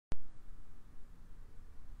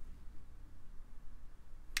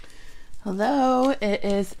Hello, it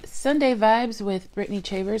is Sunday Vibes with Brittany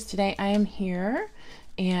Chavers. Today I am here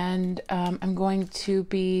and I'm going to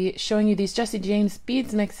be showing you these Jesse James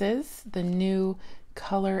beads mixes, the new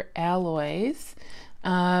color alloys.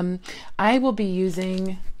 I will be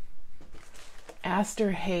using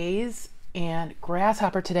Aster Haze and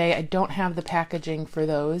Grasshopper today. I don't have the packaging for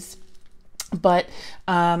those, but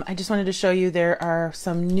I just wanted to show you there are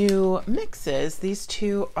some new mixes. These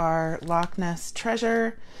two are Loch Ness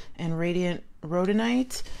Treasure and Radiant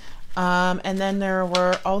Rhodonite. And then there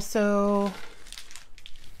were also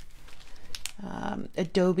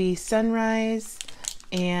Adobe Sunrise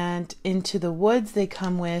and Into the Woods. They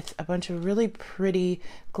come with a bunch of really pretty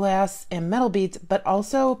glass and metal beads, but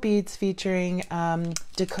also beads featuring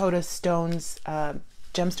Dakota Stones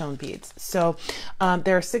gemstone beads. So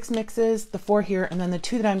there are 6 mixes, the 4 here, and then the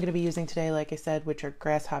 2 that I'm going to be using today, like I said, which are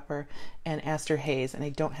Grasshopper and Aster Haze, and I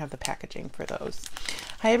don't have the packaging for those.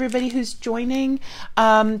 Hi everybody who's joining.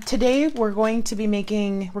 Today we're going to be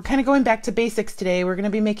we're kind of going back to basics today. We're going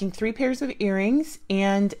to be making 3 pairs of earrings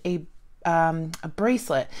and a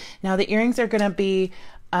bracelet. Now the earrings are going to be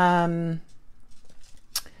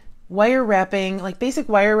wire wrapping, like basic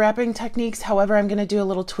wire wrapping techniques. However, I'm going to do a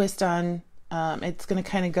little twist on it's going to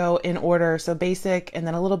kind of go in order. So basic, and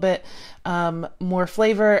then a little bit more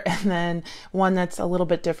flavor, and then one that's a little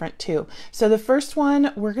bit different too. So the first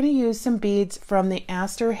one, we're going to use some beads from the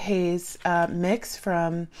Aster Haze mix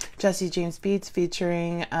from Jesse James Beads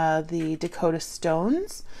featuring the Dakota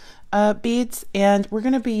Stones beads, and we're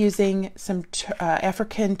going to be using some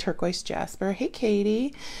African turquoise jasper. Hey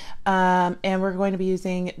Katie. And we're going to be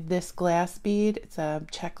using this glass bead. It's a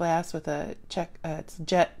check glass with a it's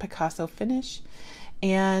jet Picasso finish,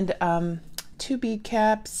 and 2 bead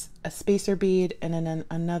caps, a spacer bead, and then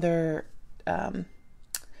another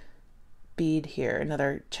bead here,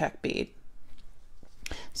 another check bead.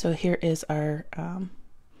 So here is our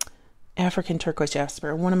African turquoise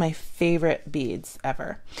jasper, one of my favorite beads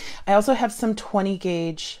ever. I also have some 20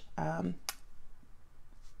 gauge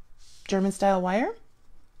German style wire.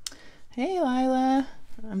 Hey Lila,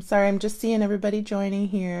 I'm sorry, I'm just seeing everybody joining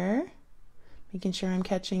here, making sure I'm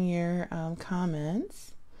catching your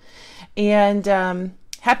comments. And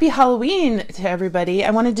happy Halloween to everybody.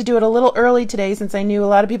 I wanted to do it a little early today since I knew a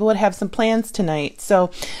lot of people would have some plans tonight.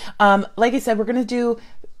 So like I said, we're going to do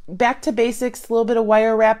back to basics, a little bit of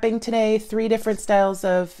wire wrapping today, 3 different styles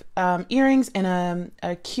of earrings, and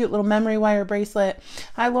a cute little memory wire bracelet.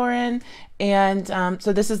 Hi Lauren. And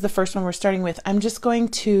so this is the first one we're starting with. I'm just going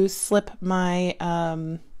to slip my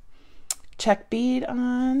check bead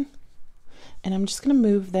on, and I'm just going to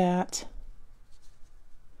move that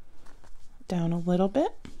down a little bit.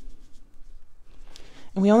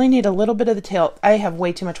 And we only need a little bit of the tail. I have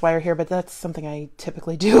way too much wire here, but that's something I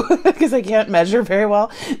typically do because I can't measure very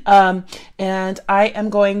well. And I am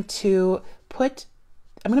going to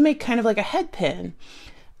make kind of like a head pin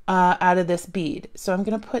out of this bead. So I'm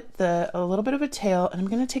going to put a little bit of a tail, and I'm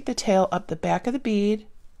going to take the tail up the back of the bead,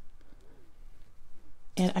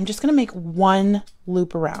 and I'm just going to make 1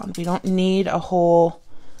 loop around. We don't need a whole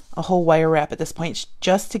wire wrap at this point,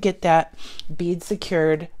 just to get that bead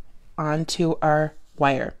secured onto our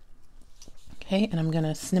wire. Okay, and I'm going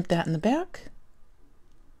to snip that in the back.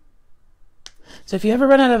 So if you ever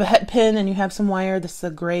run out of a head pin and you have some wire, this is a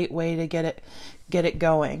great way to get it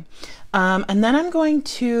going. And then I'm going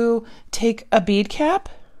to take a bead cap,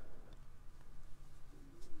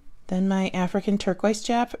 then my African turquoise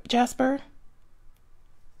jasper,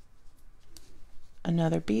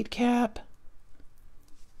 another bead cap,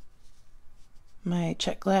 my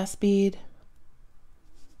check glass bead,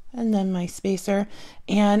 and then my spacer,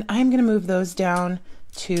 and I'm going to move those down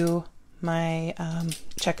to my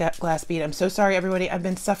check glass bead. I'm so sorry everybody, I've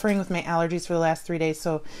been suffering with my allergies for the last 3 days,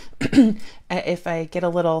 so if I get a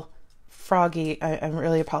little froggy, I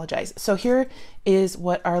really apologize. So here is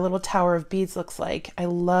what our little tower of beads looks like. I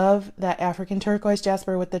love that African turquoise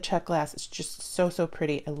jasper with the check glass. It's just so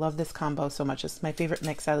pretty. I love this combo so much. It's my favorite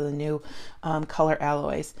mix out of the new color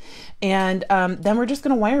alloys. And then we're just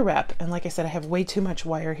going to wire wrap, and like I said, I have way too much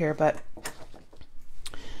wire here, but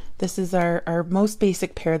this is our most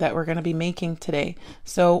basic pair that we're going to be making today.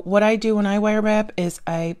 So what I do when I wire wrap is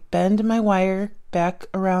I bend my wire back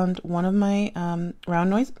around one of my round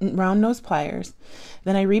nose pliers.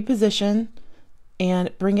 Then I reposition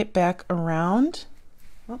and bring it back around.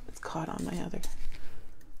 Oh, it's caught on my other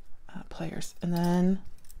pliers. And then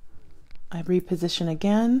I reposition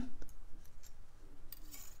again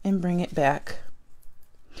and bring it back.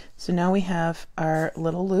 So now we have our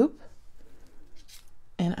little loop.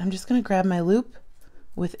 And I'm just going to grab my loop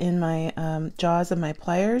within my jaws of my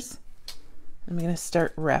pliers. I'm going to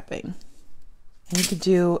start wrapping. And you could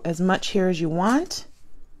do as much here as you want.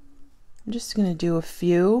 I'm just going to do a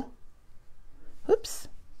few. Oops,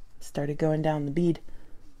 started going down the bead.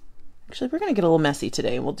 Actually, we're going to get a little messy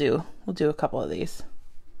today. We'll do a couple of these.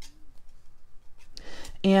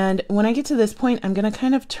 And when I get to this point, I'm going to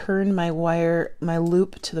kind of turn my wire, my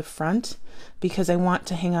loop to the front, because I want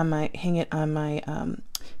to hang it on my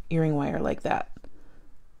earring wire like that.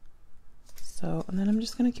 So, and then I'm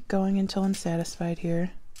just going to keep going until I'm satisfied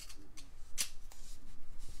here.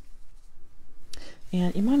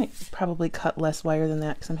 And you want to probably cut less wire than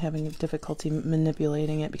that because I'm having difficulty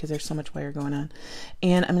manipulating it because there's so much wire going on.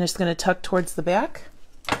 And I'm just going to tuck towards the back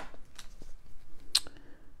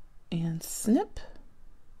and snip.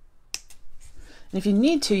 And if you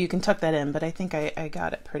need to, you can tuck that in, but I think I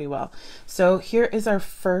got it pretty well. So here is our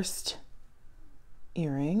first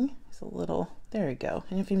earring. It's a little, there we go.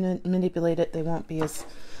 And if you manipulate it, they won't be as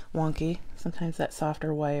wonky. Sometimes that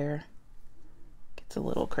softer wire gets a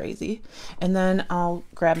little crazy. And then I'll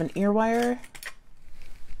grab an ear wire.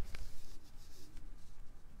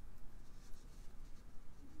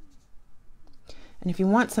 And if you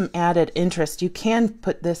want some added interest, you can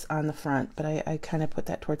put this on the front, but I kind of put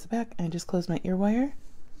that towards the back. And I just close my ear wire.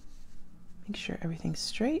 Make sure everything's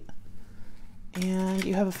straight. And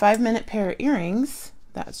you have a 5-minute pair of earrings.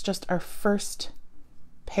 That's just our first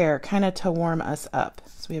pair, kind of to warm us up.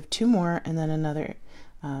 So we have 2 more and then another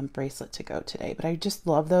bracelet to go today. But I just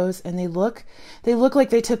love those, and they look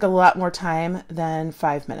like they took a lot more time than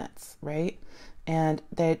 5 minutes, right? And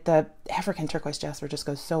the African turquoise jasper just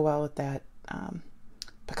goes so well with that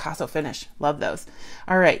Picasso finish. Love those.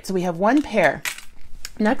 All right, so we have 1 pair.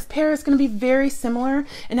 Next pair is going to be very similar,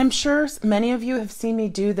 and I'm sure many of you have seen me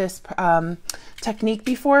do this technique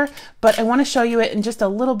before, but I want to show you it in just a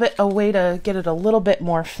little bit, a way to get it a little bit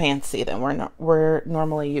more fancy than we're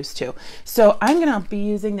normally used to. So I'm going to be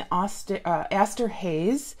using the Aster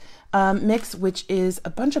Haze mix, which is a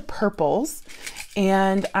bunch of purples,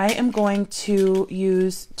 and I am going to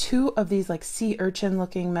use 2 of these like sea urchin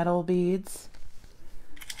looking metal beads.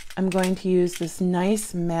 I'm going to use this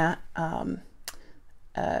nice matte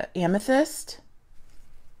amethyst,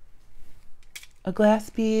 a glass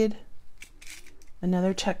bead,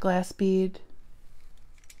 another check glass bead,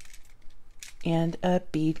 and a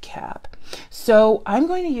bead cap. So I'm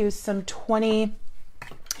going to use some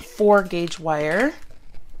 24 gauge wire,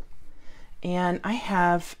 and I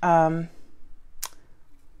have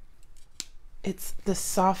it's the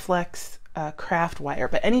Softflex craft wire,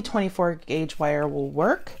 but any 24 gauge wire will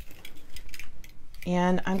work.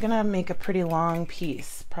 And I'm gonna make a pretty long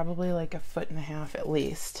piece, probably like 1.5 feet at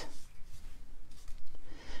least.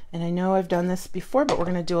 And I know I've done this before, but we're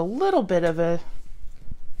gonna do a little bit of a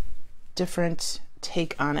different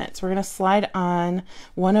take on it. So we're gonna slide on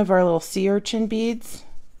one of our little sea urchin beads.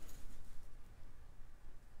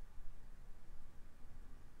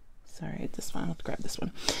 Sorry, this one, I'll grab this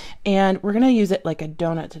one. And we're gonna use it like a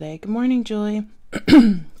donut today. Good morning, Julie.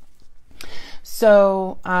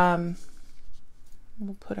 So,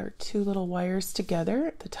 we'll put our 2 little wires together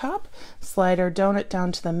at the top, slide our donut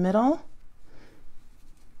down to the middle.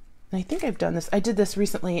 And I think I've done this. I did this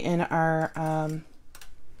recently in our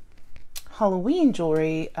Halloween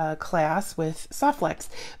jewelry class with Softflex,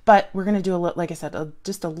 but we're going to do like I said,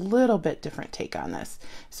 just a little bit different take on this.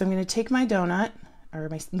 So I'm going to take my donut, or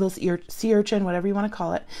my little sea urchin, whatever you want to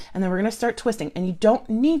call it, and then we're going to start twisting. And you don't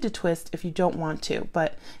need to twist if you don't want to,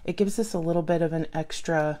 but it gives us a little bit of an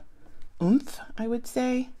extra oomph, I would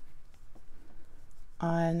say,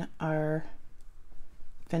 on our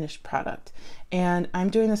finished product. And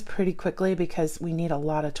I'm doing this pretty quickly because we need a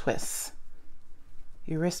lot of twists.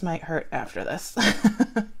 Your wrist might hurt after this.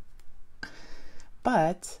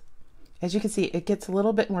 But as you can see, it gets a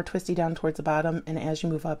little bit more twisty down towards the bottom, and as you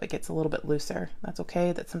move up, it gets a little bit looser. That's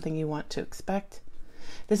okay. That's something you want to expect.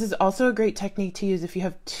 This is also a great technique to use if you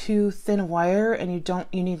have too thin a wire and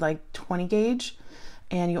you need like 20 gauge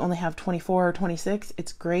and you only have 24 or 26.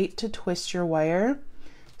 It's great to twist your wire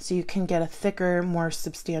so you can get a thicker, more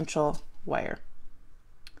substantial wire.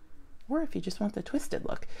 Or if you just want the twisted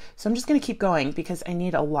look. So I'm just going to keep going because I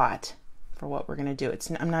need a lot for what we're going to do.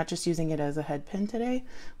 I'm not just using it as a head pin today.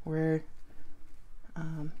 We're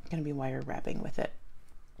going to be wire wrapping with it.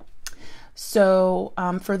 So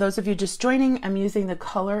for those of you just joining, I'm using the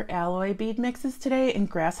color alloy bead mixes today in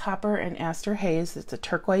Grasshopper and Aster Haze. It's a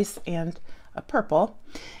turquoise and a purple.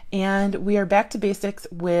 And we are back to basics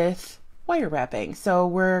with wire wrapping. So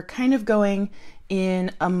we're kind of going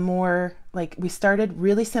in a more, like, we started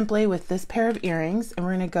really simply with this pair of earrings, and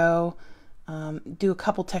we're going to go do a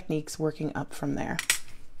couple techniques working up from there.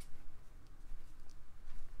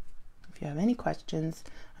 If if you have any questions.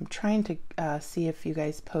 I'm trying to see if you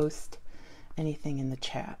guys post anything in the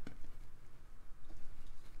chat.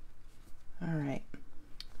 All right,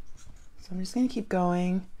 so I'm just going to keep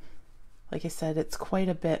going. Like I said, it's quite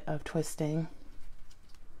a bit of twisting,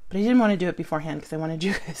 but I didn't want to do it beforehand because I wanted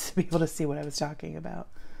you guys to be able to see what I was talking about.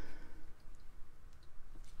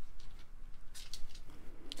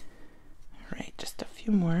 All right, just a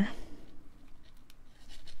few more.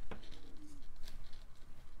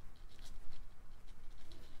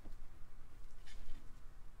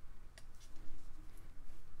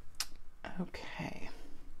 Okay.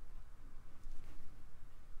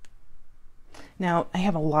 Now I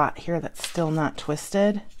have a lot here that's still not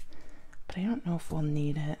twisted, but I don't know if we'll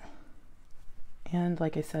need it. And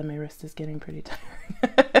like I said, my wrist is getting pretty tired.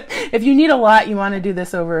 If you need a lot, you want to do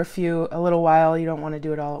this over a little while. You don't want to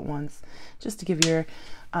do it all at once, just to give your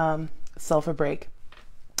self a break.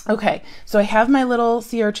 Okay, so I have my little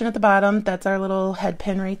sea urchin at the bottom. That's our little head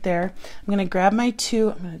pin right there. I'm going to grab my two.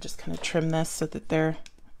 I'm going to just kind of trim this so that they're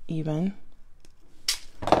even.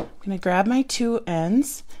 I'm going to grab my two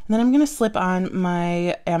ends, and then I'm going to slip on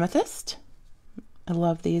my amethyst. I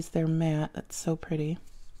love these. They're matte. That's so pretty.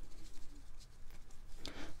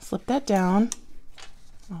 Slip that down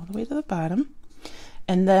all the way to the bottom.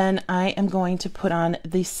 And then I am going to put on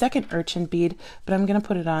the second urchin bead, but I'm going to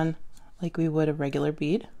put it on like we would a regular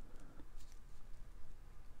bead.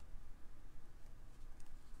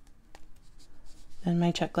 Then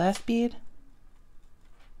my check glass bead.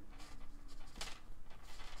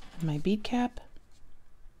 My bead cap,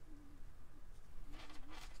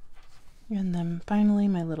 and then finally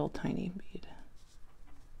my little tiny bead.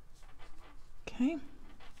 Okay,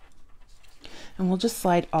 and we'll just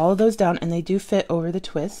slide all of those down, and they do fit over the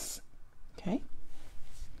twists. Okay,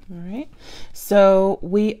 all right, so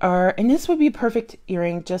we are, and this would be a perfect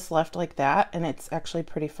earring just left like that, and it's actually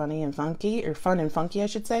pretty funny and funky, or fun and funky I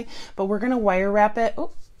should say, but we're gonna wire wrap it.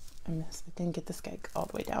 Oh, I didn't get this guy all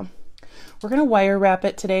the way down. We're going to wire wrap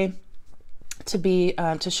it today to be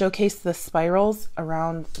to showcase the spirals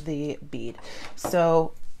around the bead.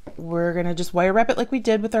 So we're going to just wire wrap it like we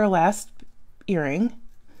did with our last earring,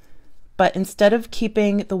 but instead of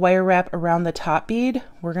keeping the wire wrap around the top bead,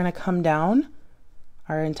 we're going to come down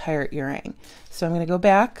our entire earring. So I'm going to go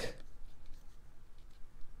back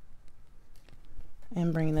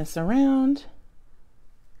and bring this around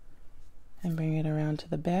and bring it around to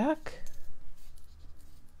the back.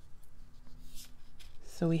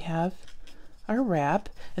 So we have our wrap,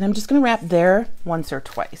 and I'm just going to wrap there once or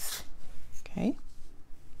twice. Okay,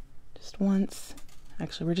 just once.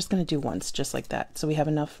 Actually, we're just going to do once, just like that, so we have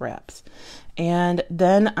enough wraps. And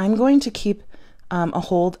then I'm going to keep a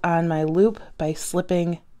hold on my loop by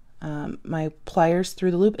slipping my pliers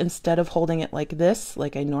through the loop instead of holding it like this,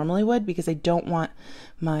 like I normally would, because I don't want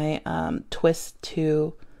my twist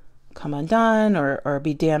to come undone or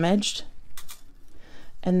be damaged.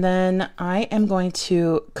 And then I am going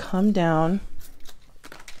to come down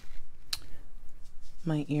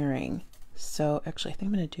my earring. So actually I think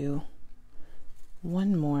I'm going to do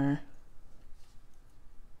one more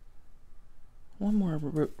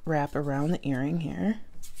wrap around the earring here.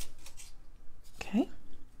 Okay.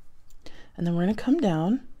 And then we're going to come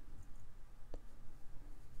down.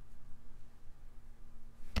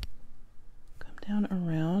 Come down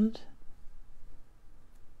around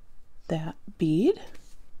that bead.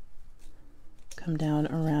 Come down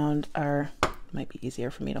around our, might be easier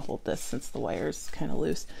for me to hold this since the wire is kind of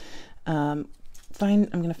loose. I'm going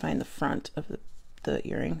to find the front of the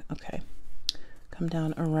earring. Okay. Come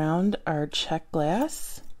down around our check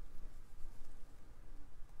glass.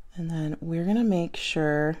 And then we're going to make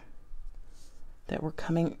sure that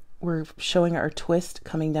we're showing our twist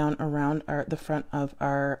coming down around the front of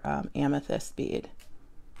our amethyst bead.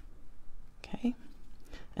 Okay.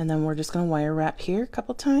 And then we're just going to wire wrap here a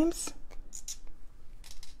couple times.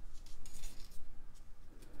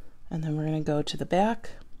 And then we're going to go to the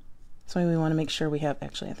back. So we want to make sure we have,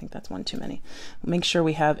 actually I think that's one too many. Make sure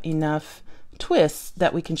we have enough twists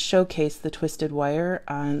that we can showcase the twisted wire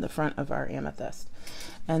on the front of our amethyst.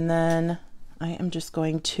 And then I am just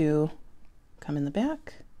going to come in the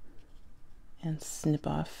back and snip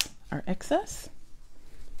off our excess.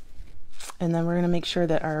 And then we're going to make sure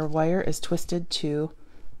that our wire is twisted to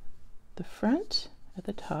the front at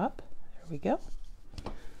the top. There we go.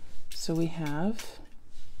 So we have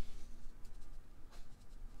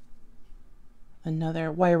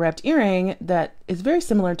another wire wrapped earring that is very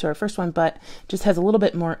similar to our first one, but just has a little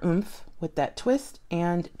bit more oomph with that twist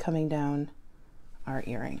and coming down our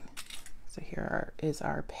earring. So here is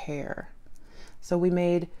our pair. So we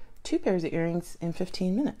made 2 pairs of earrings in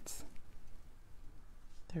 15 minutes.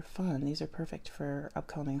 They're fun. These are perfect for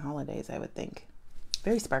upcoming holidays, I would think.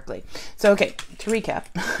 Very sparkly. So, okay, to recap,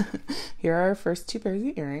 here are our first two pairs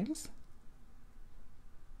of earrings.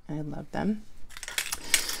 I love them.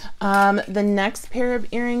 The next pair of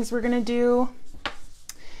earrings we're going to do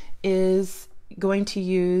is going to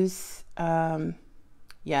use,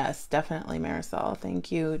 yes, definitely Marisol.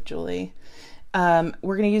 Thank you, Julie. We're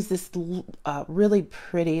going to use this really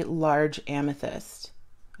pretty large amethyst.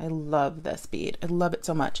 I love this bead. I love it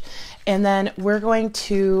so much. And then we're going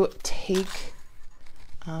to take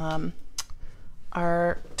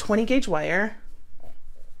our 20 gauge wire.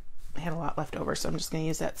 I had a lot left over, so I'm just going to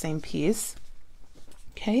use that same piece.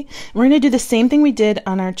 Okay, we're going to do the same thing we did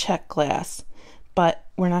on our check glass, but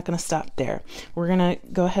we're not going to stop there. We're going to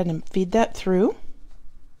go ahead and feed that through,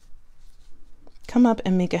 come up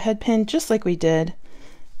and make a head pin just like we did,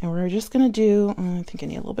 and we're just going to do, I think I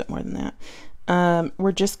need a little bit more than that.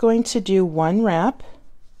 We're just going to do one wrap,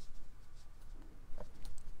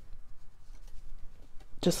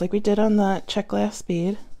 just like we did on the check glass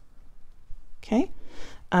bead. Okay,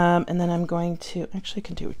 and then I'm going to, actually I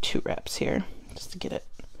can do 2 wraps here just to get it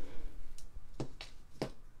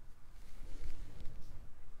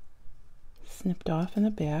snipped off in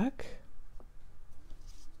the back.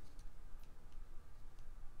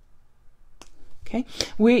 Okay,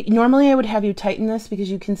 normally I would have you tighten this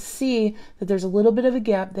because you can see that there's a little bit of a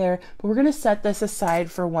gap there, but we're going to set this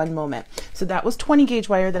aside for one moment. So that was 20 gauge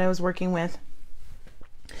wire that I was working with.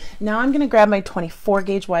 Now I'm going to grab my 24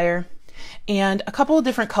 gauge wire and a couple of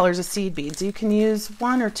different colors of seed beads. You can use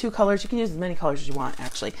 1 or 2 colors. You can use as many colors as you want,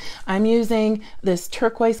 actually. I'm using this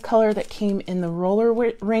turquoise color that came in the roller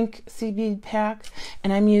rink seed bead pack,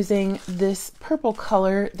 and I'm using this purple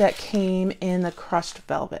color that came in the crushed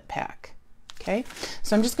velvet pack. Okay,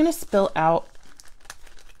 so I'm just going to spill out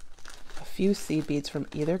a few seed beads from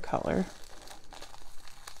either color.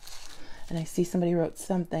 And I see somebody wrote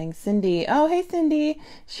something. Cindy. Oh, hey, Cindy.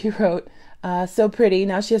 She wrote, so pretty.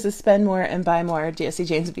 Now she has to spend more and buy more Jessie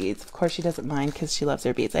James beads. Of course, she doesn't mind because she loves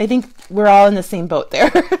her beads. I think we're all in the same boat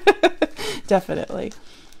there. Definitely.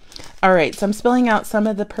 All right, so I'm spilling out some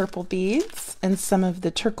of the purple beads and some of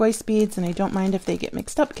the turquoise beads, and I don't mind if they get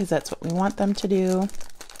mixed up because that's what we want them to do.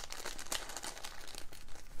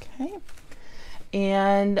 Okay.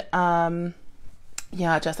 And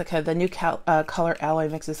yeah, Jessica, the new color alloy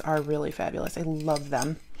mixes are really fabulous. I love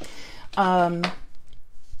them. I'm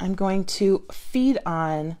going to feed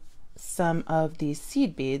on some of these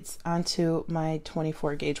seed beads onto my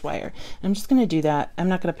 24 gauge wire. And I'm just going to do that. I'm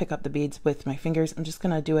not going to pick up the beads with my fingers. I'm just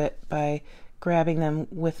going to do it by grabbing them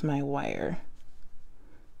with my wire.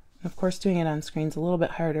 Of course, doing it on screen is a little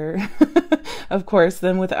bit harder, of course,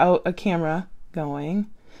 than without a camera going.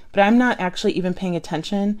 But I'm not actually even paying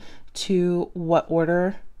attention to what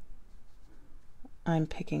order I'm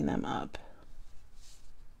picking them up.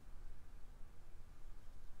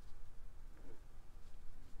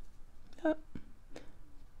 Oh.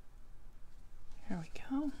 There we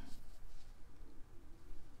go.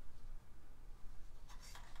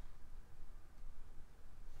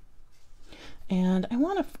 And I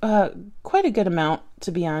want quite a good amount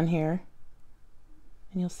to be on here,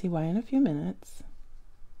 and you'll see why in a few minutes.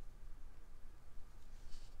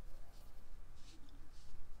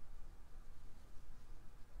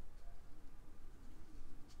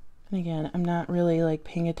 And again, I'm not really like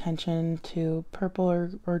paying attention to purple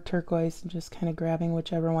or turquoise. I'm just kind of grabbing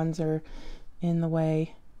whichever ones are in the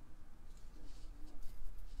way.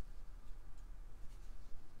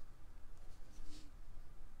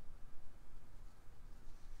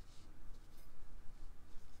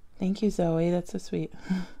 Thank you, Zoe. That's so sweet.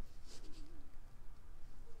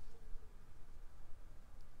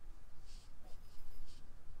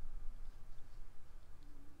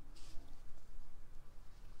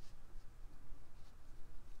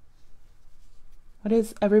 What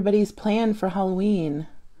is everybody's plan for Halloween?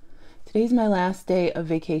 Today's my last day of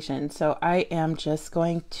vacation, so I am just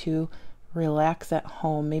going to relax at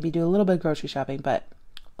home, maybe do a little bit of grocery shopping, but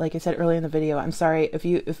like I said earlier in the video, I'm sorry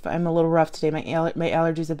if I'm a little rough today. My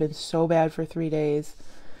allergies have been so bad for 3 days.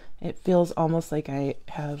 It feels almost like I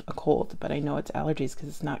have a cold, but I know it's allergies because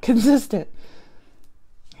it's not consistent.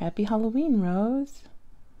 Happy Halloween, Rose.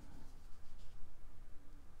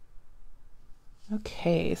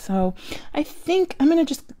 Okay, so I think I'm going to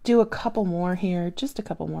just do a couple more here, just a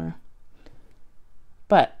couple more.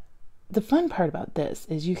 But the fun part about this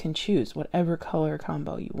is you can choose whatever color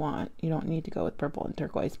combo you want. You don't need to go with purple and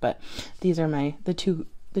turquoise, but these are the two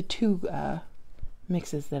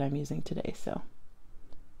mixes that I'm using today. So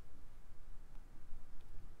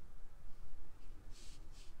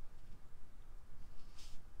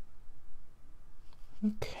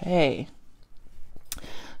Okay.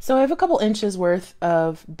 So I have a couple inches worth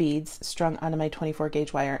of beads strung onto my 24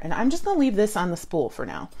 gauge wire, and I'm just going to leave this on the spool for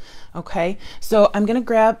now. Okay, so I'm going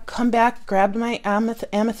to come back, grab my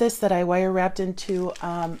amethyst that I wire wrapped into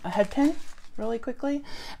a head pin really quickly,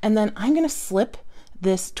 and then I'm going to slip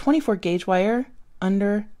this 24 gauge wire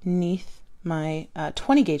underneath my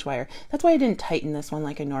 20 gauge wire. That's why I didn't tighten this one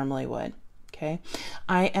like I normally would. Okay,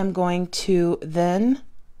 I am going to then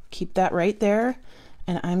keep that right there,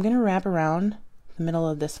 and I'm going to wrap around the middle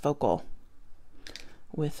of this focal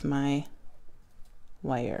with my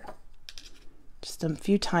wire just a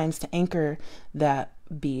few times to anchor that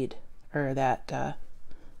bead or that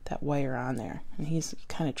wire on there. And he's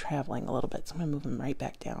kind of traveling a little bit, so I'm gonna move him right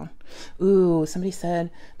back down. Ooh, somebody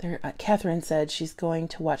said Catherine said she's going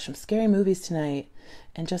to watch some scary movies tonight,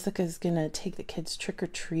 and Jessica's gonna take the kids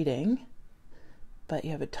trick-or-treating, but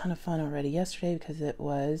you have a ton of fun already yesterday because it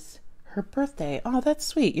was her birthday. Oh, that's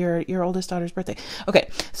sweet. Your oldest daughter's birthday. Okay,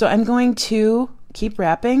 so I'm going to keep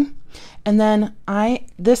wrapping, and then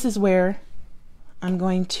this is where I'm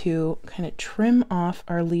going to kind of trim off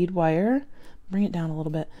our lead wire. Bring it down a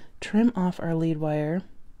little bit. Trim off our lead wire.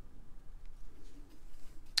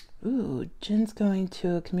 Ooh, Jen's going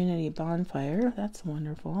to a community bonfire. That's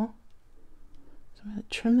wonderful. So I'm going to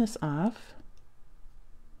trim this off.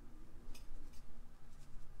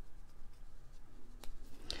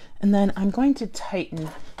 And then I'm going to tighten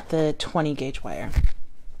the 20 gauge wire.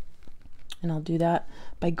 And I'll do that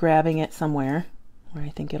by grabbing it somewhere where I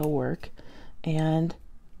think it'll work. And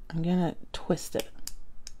I'm going to twist it.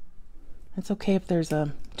 It's okay if there's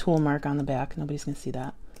a tool mark on the back. Nobody's going to see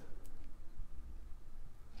that.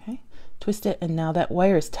 Okay, twist it, and now that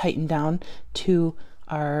wire is tightened down to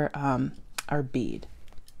our bead.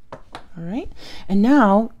 All right, and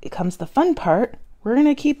now it comes the fun part. We're going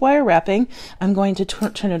to keep wire wrapping. I'm going to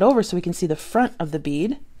turn it over so we can see the front of the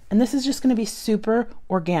bead. And this is just going to be super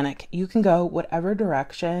organic. You can go whatever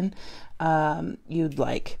direction you'd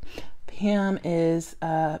like. Pam is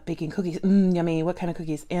baking cookies. Yummy. What kind of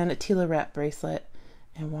cookies? And a Tila wrap bracelet.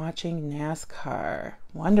 And watching NASCAR.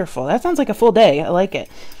 Wonderful. That sounds like a full day. I like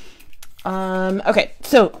it. Okay,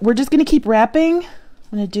 so we're just going to keep wrapping.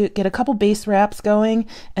 I'm going to get a couple base wraps going.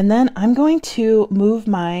 And then I'm going to move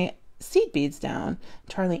my seed beads down.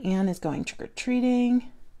 Charlie Ann is going trick-or-treating,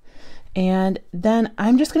 and then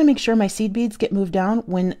I'm just going to make sure my seed beads get moved down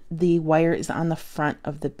when the wire is on the front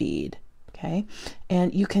of the bead. Okay,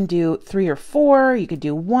 and you can do 3 or 4, you could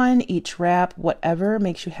do 1 each wrap, whatever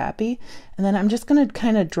makes you happy. And then I'm just going to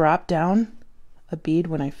kind of drop down a bead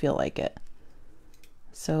when I feel like it.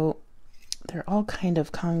 So they're all kind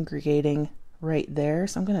of congregating right there,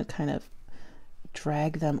 so I'm going to kind of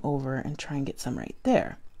drag them over and try and get some right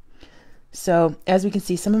there. So as we can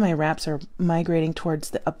see, some of my wraps are migrating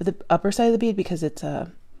towards the upper side of the bead because it's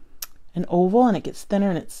an oval and it gets thinner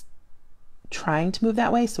and it's trying to move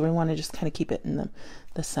that way. So we want to just kind of keep it in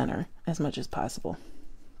the center as much as possible.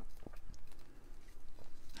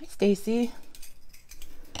 Hi, Stacy.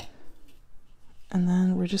 And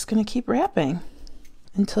then we're just going to keep wrapping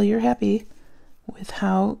until you're happy with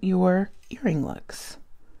how your earring looks.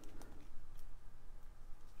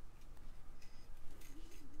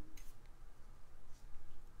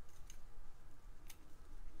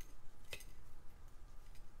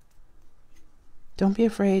 Don't be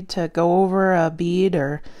afraid to go over a bead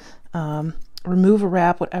or remove a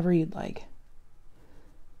wrap, whatever you'd like.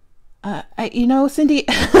 You know, Cindy,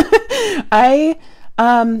 I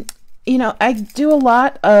do a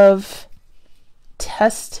lot of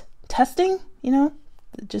testing, you know,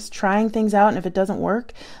 just trying things out. And if it doesn't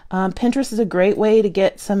work, Pinterest is a great way to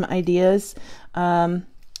get some ideas. You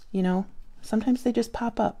know, sometimes they just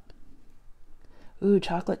pop up. Ooh,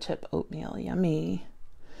 chocolate chip oatmeal, yummy.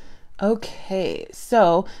 Okay,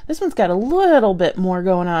 so this one's got a little bit more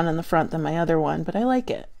going on in the front than my other one, but I like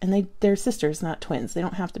it. And they're sisters, not twins. They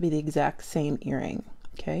don't have to be the exact same earring.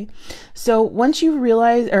 Okay, so once you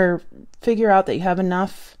realize or figure out that you have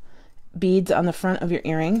enough beads on the front of your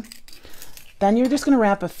earring, then you're just going to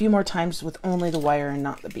wrap a few more times with only the wire and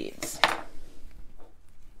not the beads.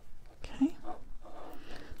 Okay,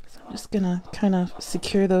 so I'm just going to kind of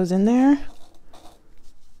secure those in there.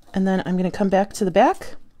 And then I'm going to come back to the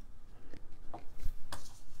back.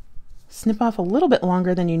 Snip off a little bit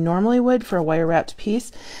longer than you normally would for a wire wrapped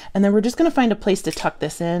piece. And then we're just going to find a place to tuck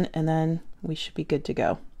this in, and then we should be good to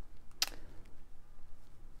go.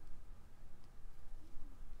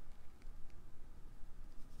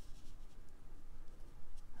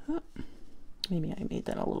 Oh, maybe I made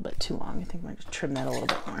that a little bit too long. I think I'm going to trim that a little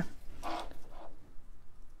bit more.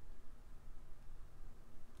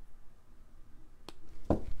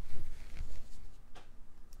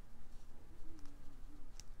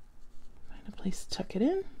 Please tuck it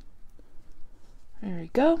in. There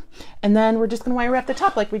we go. And then we're just going to wire wrap the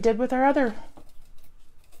top like we did with our other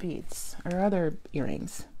beads, our other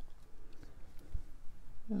earrings.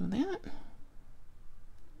 Do that.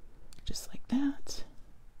 Just like that.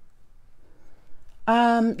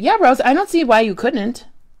 Yeah, Rose, I don't see why you couldn't.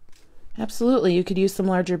 Absolutely, you could use some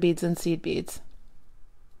larger beads than seed beads.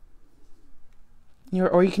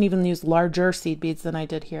 Or you can even use larger seed beads than I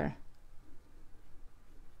did here.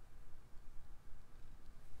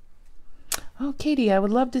 Oh, Katie, I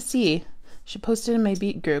would love to see. She posted in my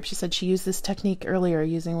bead group. She said she used this technique earlier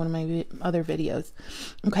using one of my other videos.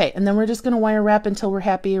 Okay, and then we're just going to wire wrap until we're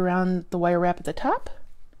happy around the wire wrap at the top.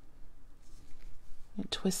 And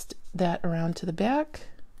twist that around to the back.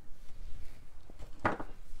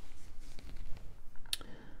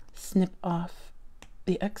 Snip off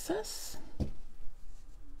the excess.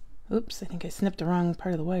 Oops, I think I snipped the wrong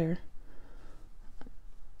part of the wire.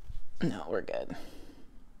 No, we're good.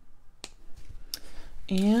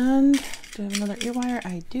 And do I have another ear wire?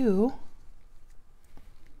 I do.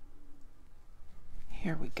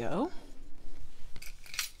 Here we go.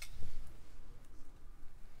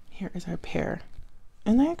 Here is our pair.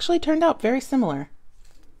 And they actually turned out very similar.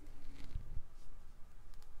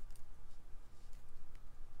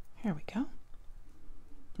 Here we go.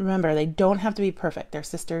 Remember, they don't have to be perfect. They're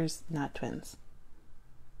sisters, not twins.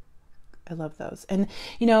 I love those. And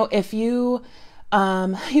you know, if you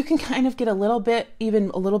you can kind of get a little bit, even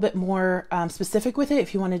a little bit more specific with it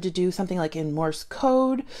if you wanted to do something like in Morse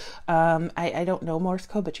code. I don't know Morse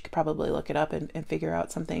code, but you could probably look it up and figure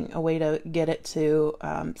out something, a way to get it to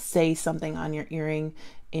say something on your earring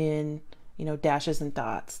in, you know, dashes and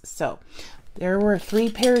dots. So there were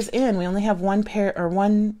 3 pairs in. We only have 1 pair or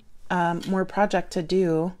 1 more project to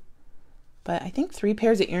do, but I think 3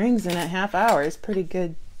 pairs of earrings in a half hour is pretty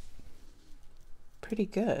good. Pretty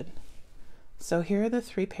good. So here are the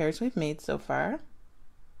 3 pairs we've made so far.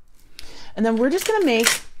 And then we're just going to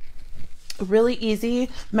make a really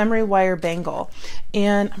easy memory wire bangle.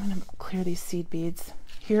 And I'm going to clear these seed beads.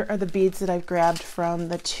 Here are the beads that I've grabbed from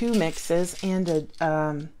the 2 mixes and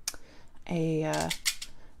a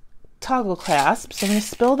toggle clasp. So I'm going to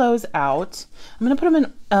spill those out. I'm going to put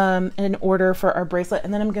them in order for our bracelet,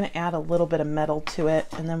 and then I'm going to add a little bit of metal to it,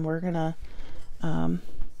 and then we're going to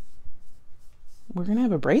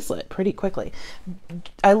have a bracelet pretty quickly.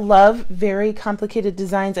 I love very complicated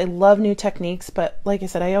designs. I love new techniques, but like I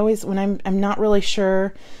said, I always, when I'm not really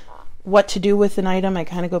sure what to do with an item, I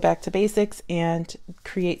kind of go back to basics and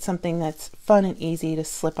create something that's fun and easy to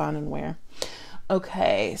slip on and wear.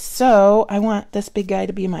 Okay, so I want this big guy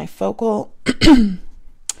to be my focal, and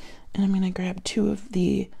I'm going to grab 2 of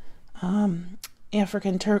the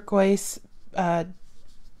African turquoise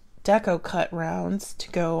deco cut rounds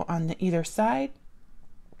to go on either side.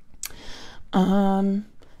 Then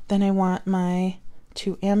I want my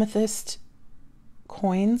 2 amethyst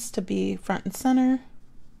coins to be front and center.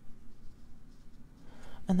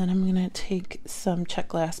 And then I'm going to take some check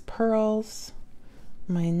glass pearls,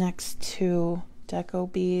 my next 2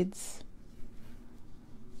 deco beads,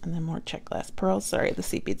 and then more check glass pearls. Sorry, the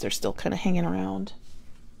seed beads are still kind of hanging around.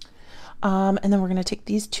 And then we're going to take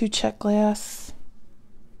these 2 check glass,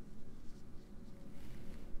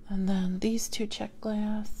 and then these 2 check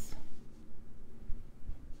glass,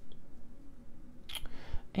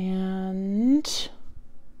 and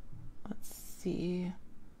let's see,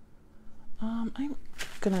 I'm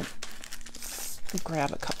gonna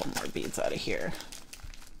grab a couple more beads out of here.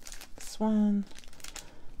 This one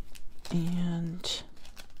and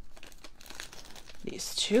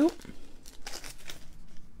these 2.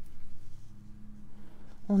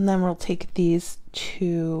 And then we'll take these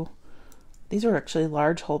 2, these are actually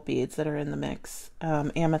large hole beads that are in the mix,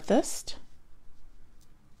 amethyst.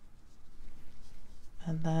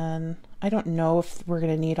 And then I don't know if we're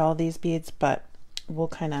going to need all these beads, but we'll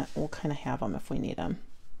kind of have them if we need them.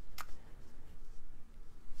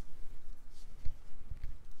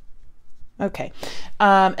 Okay,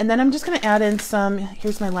 and then I'm just going to add in some,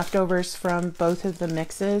 here's my leftovers from both of the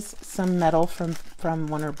mixes, some metal from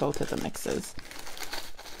one or both of the mixes.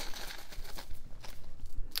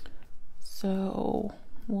 So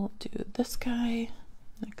we'll do this guy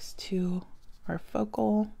next to our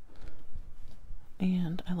focal.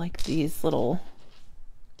 And I like these little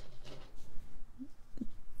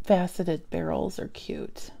faceted barrels are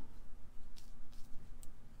cute.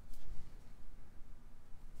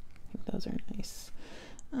 I think those are nice.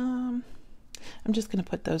 I'm just going to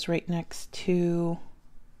put those right next to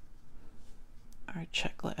our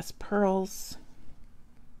check glass pearls.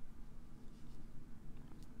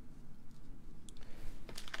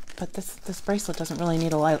 but this bracelet doesn't really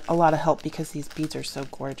need a lot of help because these beads are so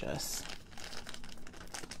gorgeous.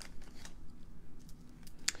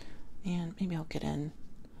 And maybe I'll get in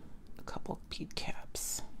a couple bead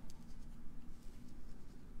caps.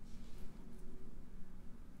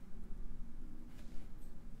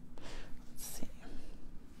 Let's see.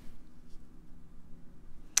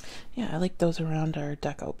 Yeah, I like those around our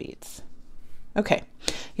deco beads. Okay,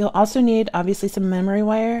 you'll also need obviously some memory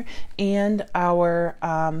wire and our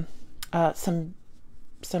some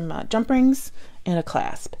jump rings and a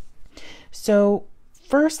clasp. So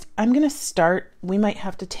first I'm going to start, we might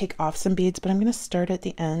have to take off some beads, but I'm going to start at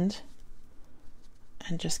the end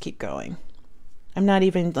and just keep going. I'm not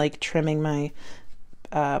even like trimming my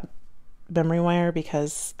memory wire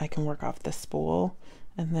because I can work off the spool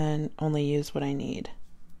and then only use what I need.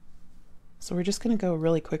 So we're just going to go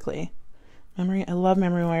really quickly. I love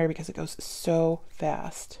memory wire because it goes so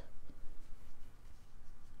fast.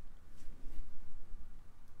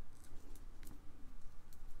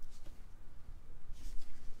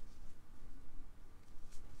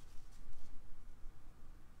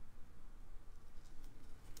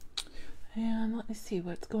 And let me see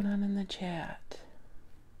what's going on in the chat.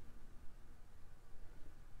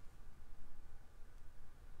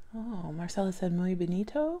 Oh, Marcella said muy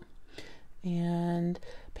bonito. And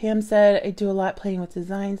Pam said, I do a lot playing with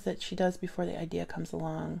designs that she does before the idea comes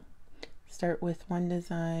along. Start with one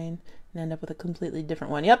design and end up with a completely different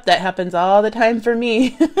one. Yep, that happens all the time for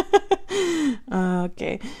me.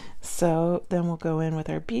 Okay, so then we'll go in with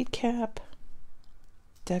our bead cap,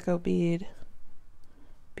 deco bead,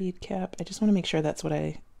 bead cap. I just want to make sure that's what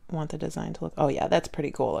I want the design to look. Oh yeah, that's pretty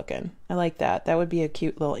cool looking. I like that. That would be a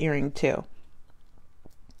cute little earring too.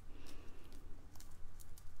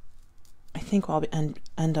 I think I'll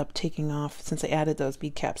end up taking off, since I added those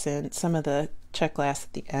bead caps in, some of the check glass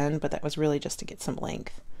at the end, but that was really just to get some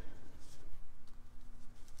length.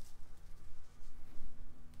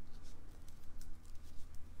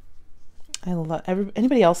 I love,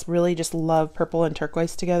 anybody else really just love purple and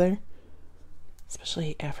turquoise together?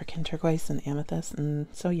 Especially African turquoise and amethyst, and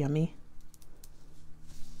so yummy.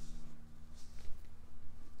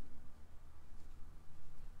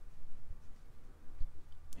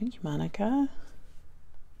 Thank you, Monica.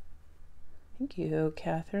 Thank you,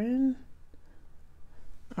 Catherine.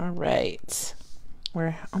 All right,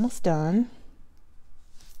 we're almost done.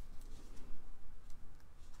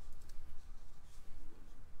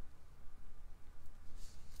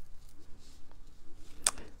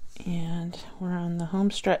 And we're on the home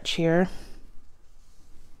stretch here.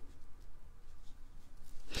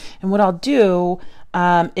 And what I'll do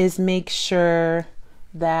is make sure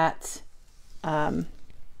that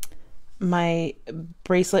my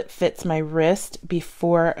bracelet fits my wrist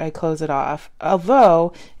before I close it off.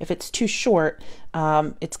 Although, if it's too short,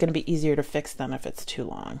 it's going to be easier to fix than if it's too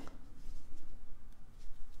long.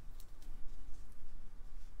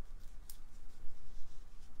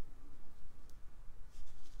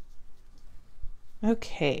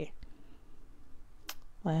 Okay,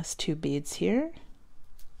 last two beads here.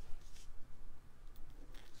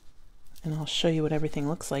 And I'll show you what everything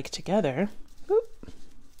looks like together. Oop.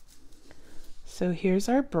 So here's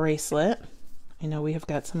our bracelet. I know we have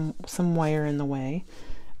got some wire in the way,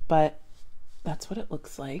 but that's what it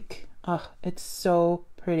looks like. Oh, it's so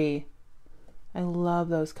pretty. I love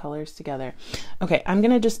those colors together. Okay, I'm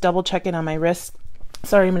gonna just double check it on my wrist.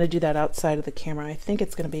 Sorry, I'm gonna do that outside of the camera. I think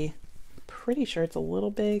it's gonna be, pretty sure it's a little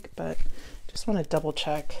big, but just want to double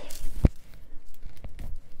check.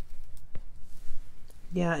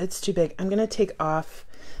 Yeah, it's too big. I'm gonna take off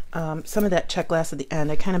some of that check glass at the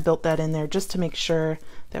end. I kind of built that in there just to make sure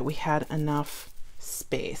that we had enough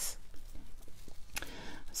space.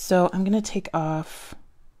 So I'm gonna take off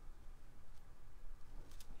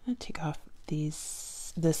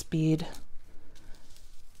this bead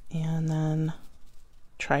and then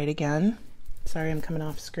try it again. Sorry, I'm coming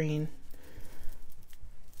off screen.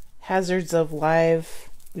 Hazards of live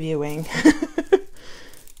viewing.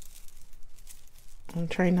 I'm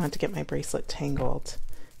trying not to get my bracelet tangled.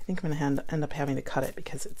 I think I'm going to end up having to cut it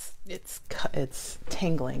because it's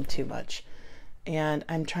tangling too much. And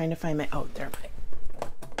I'm trying to find my, oh, there.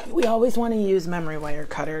 We always want to use memory wire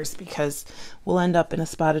cutters because we'll end up in a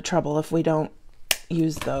spot of trouble if we don't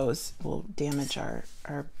use those. We'll damage our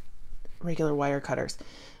regular wire cutters.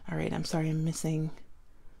 All right, I'm sorry, I'm missing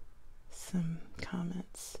some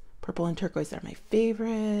comments. Purple and turquoise are my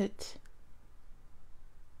favorite.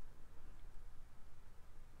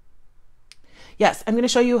 Yes, I'm going to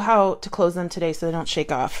show you how to close them today so they don't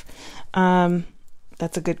shake off.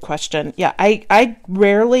 That's a good question. Yeah, I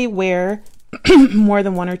rarely wear more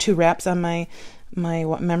than 1 or 2 wraps on my my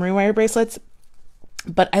memory wire bracelets,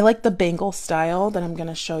 but I like the bangle style that I'm going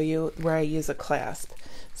to show you where I use a clasp.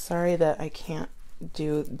 Sorry that I can't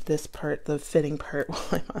do this part, the fitting part, while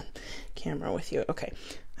I'm on camera with you. Okay,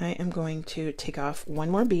 I am going to take off one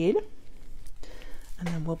more bead and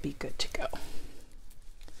then we'll be good to go.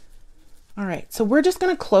 All right, so we're just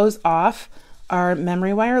going to close off our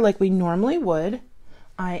memory wire like we normally would.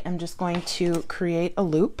 I am just going to create a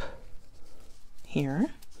loop here.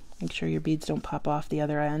 Make sure your beads don't pop off the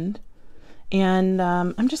other end. And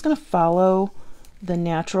I'm just going to follow the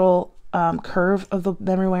natural curve of the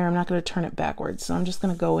memory wire. I'm not going to turn it backwards. So I'm just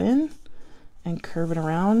going to go in and curve it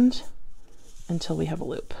around until we have a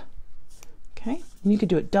loop. Okay, and you could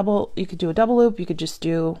do it double, you could do a double loop, you could just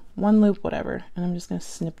do one loop, whatever. And I'm just going to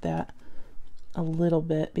snip that a little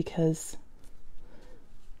bit because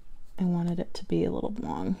I wanted it to be a little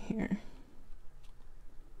long here.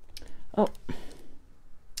 Oh,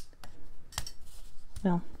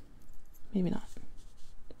 no, maybe not.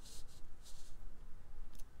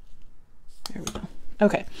 There we go.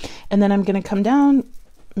 Okay, and then I'm going to come down,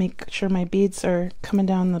 make sure my beads are coming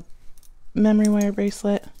down the memory wire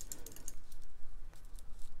bracelet,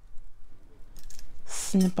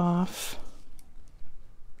 snip off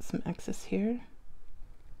some excess here.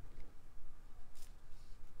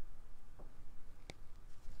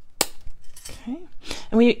 Okay,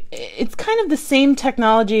 and it's kind of the same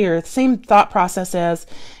technology or the same thought process as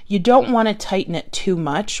you don't want to tighten it too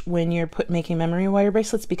much when you're making memory wire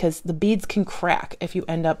bracelets, because the beads can crack if you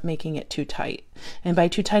end up making it too tight. And by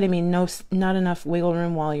too tight, I mean not enough wiggle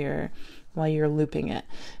room while you're looping it.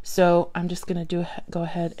 So I'm just going to go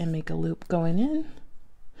ahead and make a loop going in.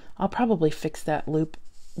 I'll probably fix that loop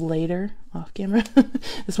later off camera.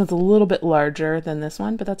 This one's a little bit larger than this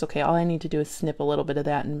one, but that's okay. All I need to do is snip a little bit of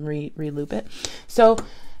that and re-loop it. So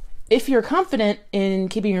if you're confident in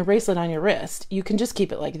keeping your bracelet on your wrist, you can just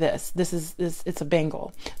keep it like this. It's a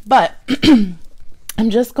bangle. But I'm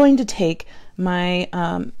just going to take my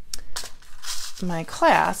my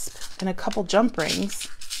clasp and a couple jump rings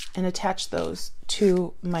and attach those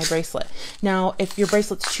to my bracelet. Now, if your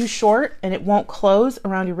bracelet's too short and it won't close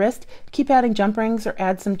around your wrist, keep adding jump rings or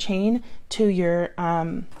add some chain to your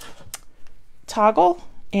toggle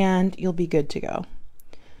and you'll be good to go.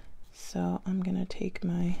 So I'm gonna take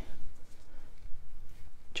my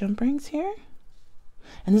jump rings here.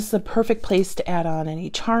 And this is a perfect place to add on any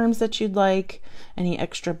charms that you'd like, any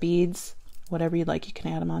extra beads, whatever you'd like, you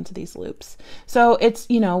can add them onto these loops. So it's,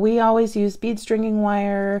 you know, we always use bead stringing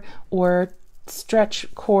wire or stretch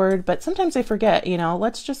cord, but sometimes I forget, you know,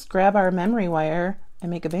 let's just grab our memory wire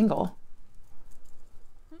and make a bangle.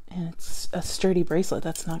 And it's a sturdy bracelet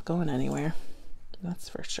that's not going anywhere. That's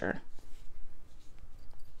for sure.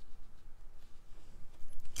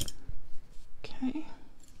 Okay.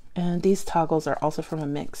 And these toggles are also from a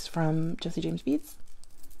mix from Jesse James Beads.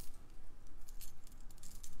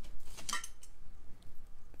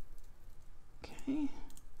 Okay.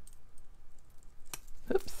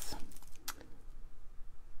 Oops.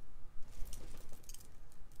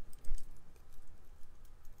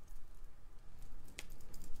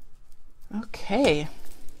 Okay.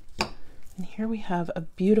 And here we have a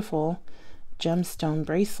beautiful gemstone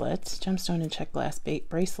bracelet, gemstone and check glass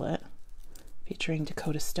bracelet featuring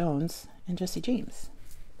Dakota Stones and Jesse James.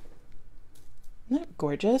 Isn't that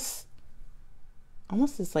gorgeous?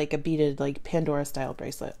 Almost as like a beaded, like Pandora style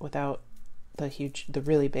bracelet without the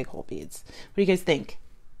really big hole beads. What do you guys think?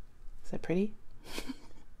 Is that pretty?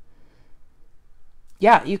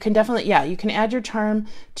 Yeah, you can definitely, yeah, you can add your charm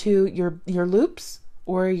to your loops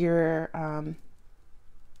or your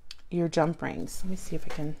jump rings. Let me see if I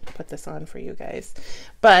can put this on for you guys.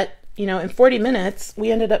 But, you know, in 40 minutes,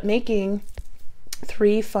 we ended up making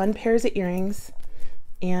 3 fun pairs of earrings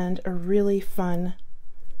and a really fun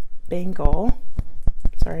bangle.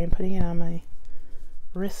 Sorry, I'm putting it on my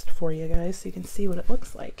wrist for you guys so you can see what it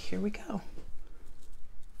looks like. Here we go.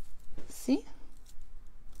 See?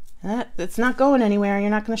 It's not going anywhere.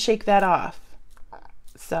 You're not going to shake that off.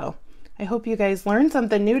 So I hope you guys learned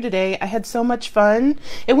something new today. I had so much fun.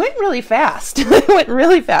 It went really fast. It went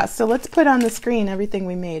really fast. So let's put on the screen everything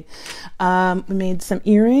we made. We made some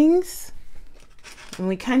earrings. And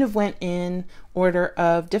we kind of went in order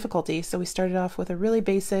of difficulty. So we started off with a really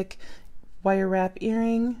basic wire wrap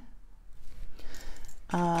earring.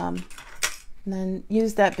 And then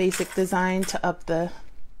used that basic design to up the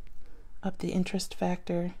interest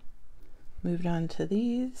factor. Moved on to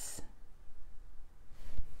these.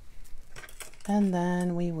 And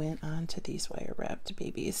then we went on to these wire wrapped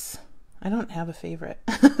babies. I don't have a favorite.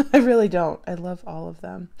 I really don't. I love all of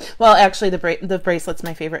them. Well, actually the bracelet's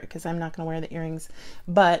my favorite because I'm not going to wear the earrings,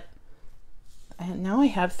 but And now I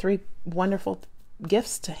have 3 wonderful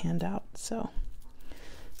gifts to hand out. So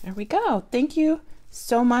there we go. Thank you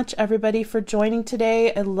so much, everybody, for joining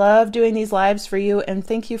today. I love doing these lives for you, and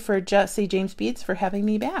thank you for Jessie James Beads for having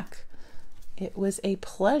me back. It was a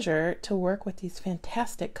pleasure to work with these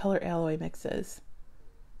fantastic color alloy mixes.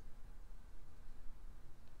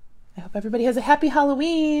 I hope everybody has a happy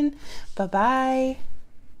Halloween. Bye-bye.